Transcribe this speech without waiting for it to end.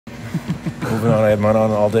Moving on. I had mine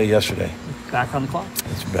on all day yesterday. Back on the clock.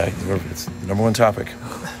 It's back. It's the number one topic.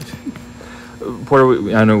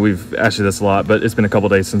 Porter, I know we've asked you this a lot, but it's been a couple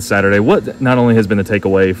days since Saturday. What not only has been the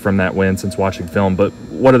takeaway from that win since watching film, but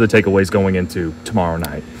what are the takeaways going into tomorrow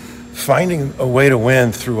night? Finding a way to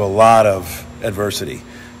win through a lot of adversity,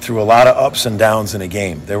 through a lot of ups and downs in a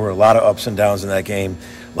game. There were a lot of ups and downs in that game,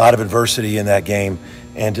 a lot of adversity in that game,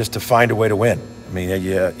 and just to find a way to win. I mean,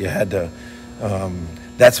 you had to.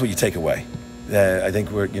 That's what you take away. I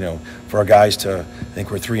think we're, for our guys I think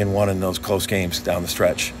we're 3-1 in those close games down the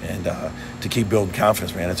stretch, and to keep building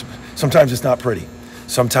confidence, man. Sometimes it's not pretty.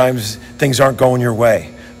 Sometimes things aren't going your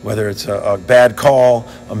way, whether it's a bad call,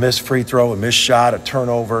 a missed free throw, a missed shot, a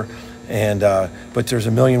turnover, but there's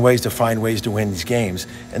a million ways to find ways to win these games,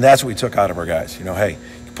 and that's what we took out of our guys. Hey,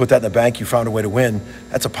 you put that in the bank, you found a way to win.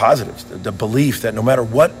 That's a positive. The belief that no matter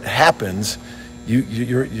what happens,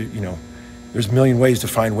 there's a million ways to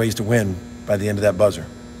find ways to win by the end of that buzzer.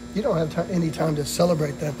 You don't have any time to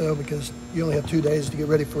celebrate that, though, because you only have 2 days to get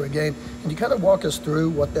ready for a game. Can you kind of walk us through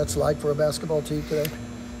what that's like for a basketball team today?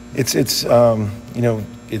 It's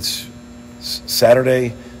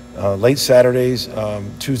Saturday, late Saturdays,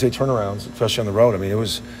 Tuesday turnarounds, especially on the road. I mean, it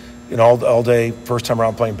was all day. First time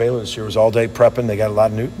around playing Baylor this year was all day prepping. They got a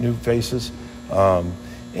lot of new faces,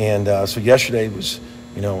 so yesterday was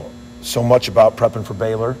so much about prepping for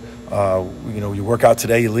Baylor. You work out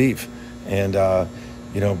today, you leave. And,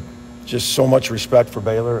 just so much respect for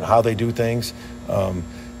Baylor and how they do things.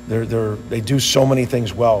 They do so many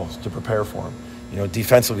things well to prepare for them.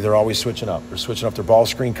 Defensively, they're always switching up. They're switching up their ball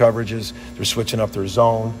screen coverages. They're switching up their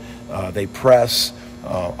zone. They press.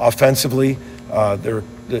 Offensively,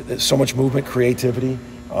 there's so much movement, creativity.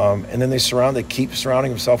 And then they keep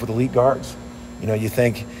surrounding themselves with elite guards. You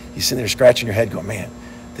think, you're sitting there scratching your head going, man,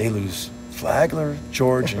 they lose Flagler,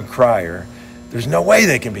 George, and Cryer. There's no way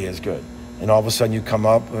they can be as good. And all of a sudden you come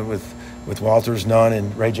up with Walters, Nunn,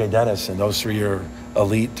 and Ray J. Dennis, and those three are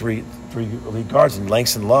elite, three elite guards, and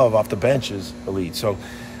Langston Love off the bench is elite. So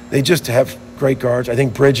they just have great guards. I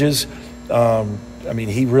think Bridges,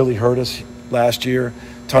 he really hurt us last year.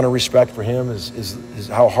 Ton of respect for him is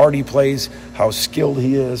how hard he plays, how skilled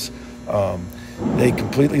he is. They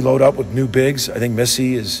completely load up with new bigs. I think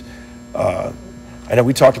Missy is I know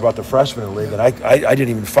we talked about the freshman in the league, and I didn't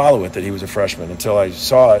even follow it that he was a freshman until I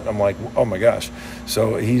saw it. I'm like, oh, my gosh.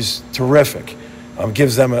 So he's terrific.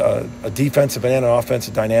 Gives them a defensive and an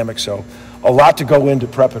offensive dynamic. So a lot to go into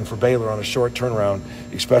prepping for Baylor on a short turnaround,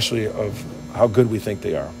 especially of how good we think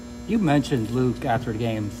they are. You mentioned Luke after the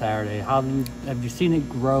game Saturday. Have you seen it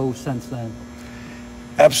grow since then?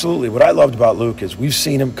 Absolutely. What I loved about Luke is we've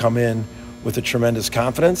seen him come in with a tremendous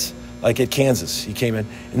confidence. Like at Kansas, he came in,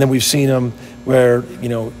 and then we've seen him where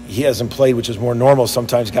he hasn't played, which is more normal.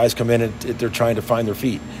 Sometimes guys come in and they're trying to find their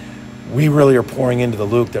feet. We really are pouring into the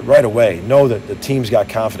Luke that right away know that the team's got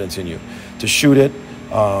confidence in you to shoot it.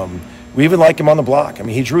 We even like him on the block. I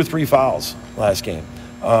mean, he drew 3 fouls last game.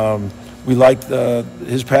 We liked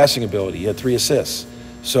his passing ability. He had 3 assists.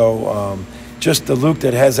 So just the Luke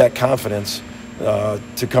that has that confidence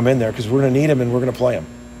to come in there, because we're going to need him and we're going to play him.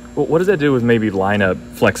 Well, what does that do with maybe lineup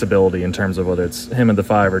flexibility in terms of whether it's him at the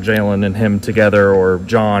 5 or Jalen and him together or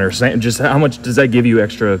John or Sam? Just how much does that give you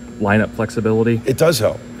extra lineup flexibility? It does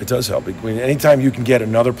help. It does help. I mean, anytime you can get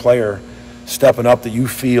another player stepping up that you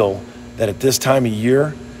feel that at this time of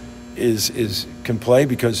year can play,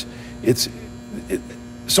 because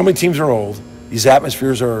so many teams are old. These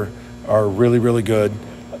atmospheres are really, really good.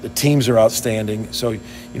 The teams are outstanding. So,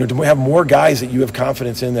 to have more guys that you have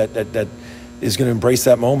confidence in that is going to embrace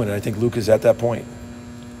that moment, and I think Luke is at that point.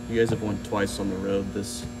 You guys have won twice on the road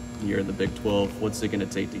this year in the Big 12. What's it going to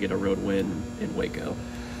take to get a road win in Waco?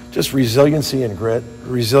 Just resiliency and grit.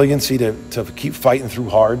 Resiliency to keep fighting through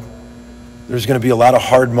hard. There's going to be a lot of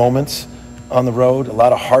hard moments on the road, a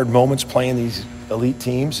lot of hard moments playing these elite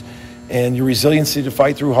teams, and your resiliency to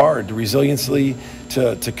fight through hard, the resiliency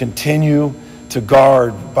to continue to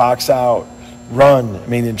guard, box out, run,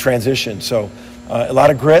 in transition. So a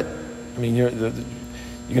lot of grit. You're going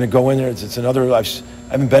to go in there. It's another. I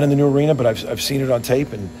haven't been in the new arena, but I've seen it on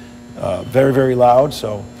tape, and very, very loud.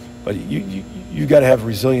 So, but you got to have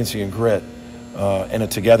resiliency and grit and a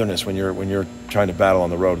togetherness when you're trying to battle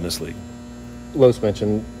on the road in this league. Los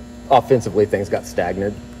mentioned offensively things got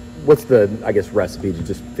stagnant. What's the recipe to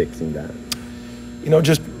just fixing that?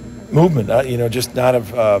 Just movement. Just not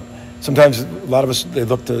of. Sometimes a lot of us they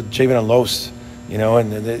look to Javion and Los,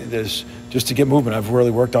 and there's. Just to get movement. I've really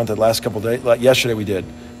worked on it the last couple of days. Like yesterday we did.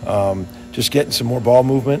 Just getting some more ball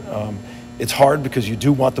movement. It's hard because you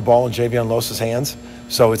do want the ball in Javion Los's hands.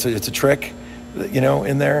 So it's a trick,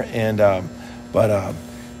 in there. And but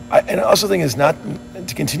And the also thing is not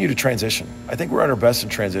to continue to transition. I think we're at our best in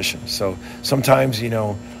transition. So sometimes,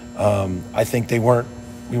 I think we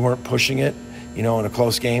weren't pushing it, in a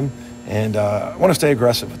close game. And I want to stay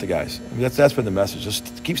aggressive with the guys. I mean, that's been the message.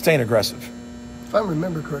 Just keep staying aggressive. If I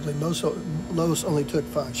remember correctly, Los only took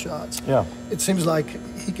 5 shots. Yeah. It seems like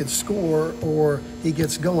he can score or he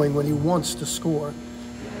gets going when he wants to score.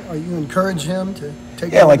 Are you encourage him to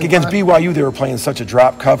take? Yeah, like against BYU, they were playing such a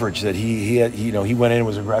drop coverage that he had, he went in and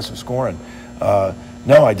was aggressive scoring.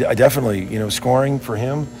 No, I definitely, scoring for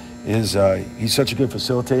him is he's such a good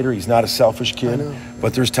facilitator. He's not a selfish kid,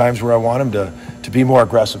 but there's times where I want him to be more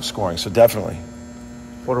aggressive scoring. So definitely.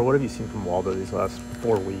 Porter, what have you seen from Waldo these last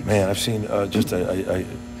 4 weeks? Man, I've seen just a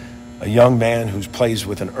young man who plays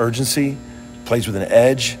with an urgency, plays with an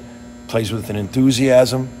edge, plays with an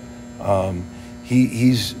enthusiasm.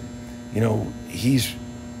 He's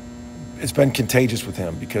it's been contagious with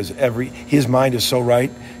him because his mind is so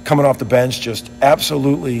right. Coming off the bench, just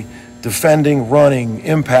absolutely defending, running,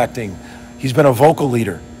 impacting. He's been a vocal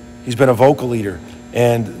leader.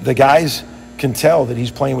 And the guys can tell that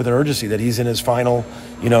he's playing with an urgency, that he's in his final,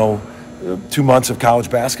 2 months of college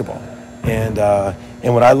basketball. And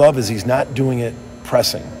what I love is he's not doing it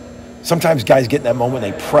pressing. Sometimes guys get in that moment,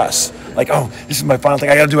 they press. Like, oh, this is my final thing,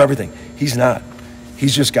 I got to do everything. He's not.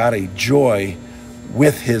 He's just got a joy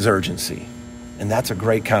with his urgency. And that's a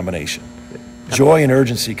great combination. Joy and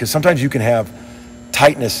urgency, because sometimes you can have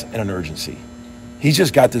tightness and an urgency. He's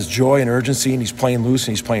just got this joy and urgency, and he's playing loose,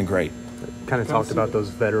 and he's playing great. Kind of talked about those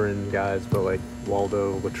veteran guys, but like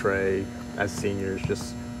Waldo, Latrey, as seniors,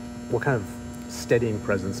 just what kind of steadying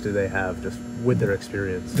presence do they have just with their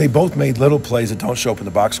experience? They both made little plays that don't show up in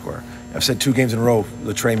the box score. I've said 2 games in a row,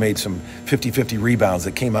 Latrey made some 50-50 rebounds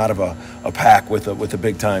that came out of a pack with a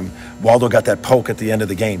big time. Waldo got that poke at the end of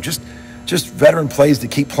the game. Just veteran plays to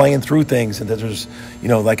keep playing through things, and that there's,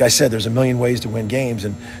 like I said, there's a million ways to win games,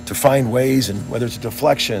 and to find ways, and whether it's a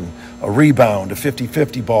deflection, a rebound, a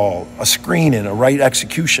 50-50 ball, a screen, and a right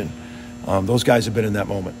execution. Those guys have been in that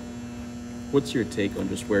moment. What's your take on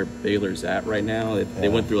just where Baylor's at right now? They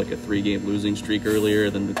went through like a 3-game losing streak earlier,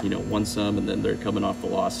 then won some, and then they're coming off the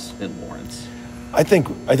loss in Lawrence. I think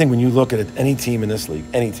when you look at any team in this league,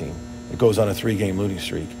 any team that goes on a 3-game losing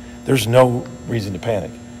streak, there's no reason to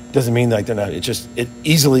panic. Doesn't mean like they're not. It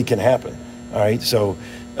easily can happen. All right, so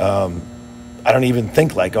I don't even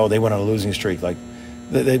think like, oh, they went on a losing streak. Like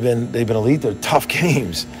they've been elite. They're tough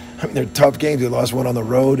games. I mean, they're tough games. They lost one on the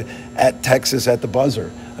road at Texas at the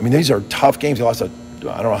buzzer. I mean, these are tough games. They lost I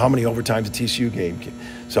don't know how many overtimes a TCU game.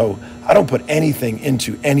 So I don't put anything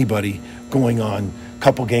into anybody going on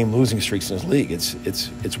couple game losing streaks in this league.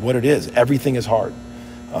 It's what it is. Everything is hard.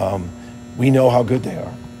 We know how good they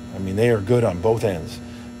are. I mean, they are good on both ends.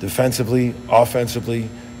 Defensively, offensively,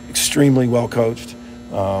 extremely well coached.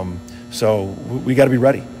 So we got to be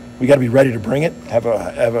ready. We got to be ready to bring it.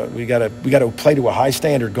 We got to play to a high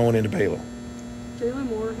standard going into Baylor. Jalen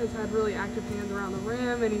Moore has had really active hands around the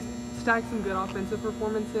rim, and he's stacked some good offensive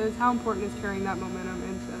performances. How important is carrying that momentum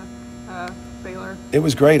into Baylor? It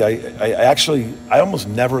was great. I almost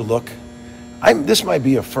never look. This might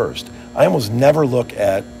be a first. I almost never look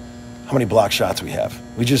at how many block shots we have.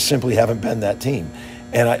 We just simply haven't been that team.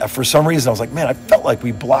 And for some reason, I was like, man, I felt like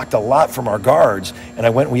we blocked a lot from our guards,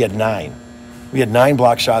 and we had 9. We had 9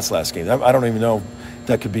 block shots last game. I don't even know if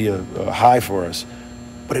that could be a high for us.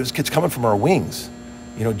 But it's coming from our wings.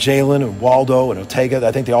 Jalen and Waldo and Ortega,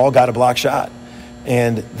 I think they all got a block shot.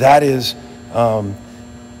 And that is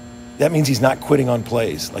that means he's not quitting on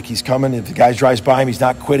plays. Like he's coming, if the guy drives by him, he's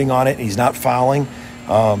not quitting on it, and he's not fouling.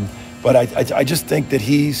 But I just think that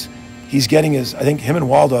he's getting I think him and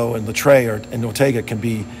Waldo and Latrey and Ortega can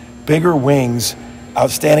be bigger wings,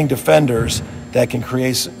 outstanding defenders that can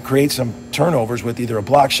create some turnovers with either a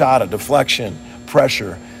block shot, a deflection,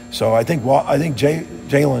 pressure. So I think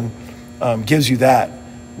Jalen gives you that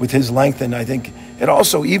with his length, and I think it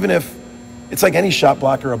also, even if it's like any shot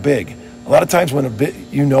blocker, a big. A lot of times when a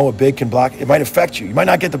big can block, it might affect you. You might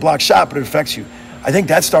not get the block shot, but it affects you. I think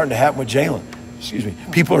that's starting to happen with Jalen. Excuse me.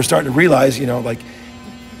 People are starting to realize, he might,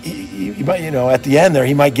 at the end there,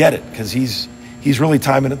 he might get it because he's really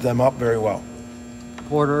timing them up very well.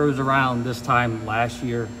 Porter was around this time last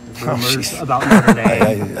year. Rumors about Notre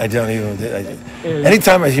Dame. I don't even.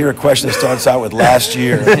 Anytime I hear a question that starts out with last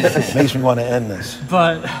year, it makes me want to end this.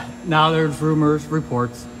 But now there's rumors,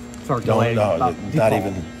 reports circulating.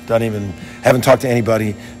 Don't even. Haven't talked to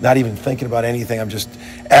anybody. Not even thinking about anything. I'm just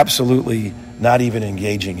absolutely not even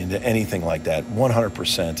engaging into anything like that.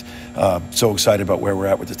 100%. So excited about where we're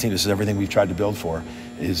at with the team. This is everything we've tried to build for.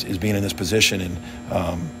 Is being in this position, and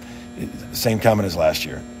same comment as last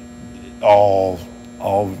year. All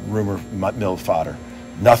all rumor mill fodder.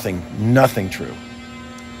 Nothing true.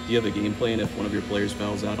 Do you have a game plan if one of your players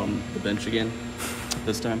fouls out on the bench again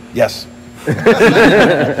this time? Yes. Thanks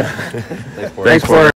for it.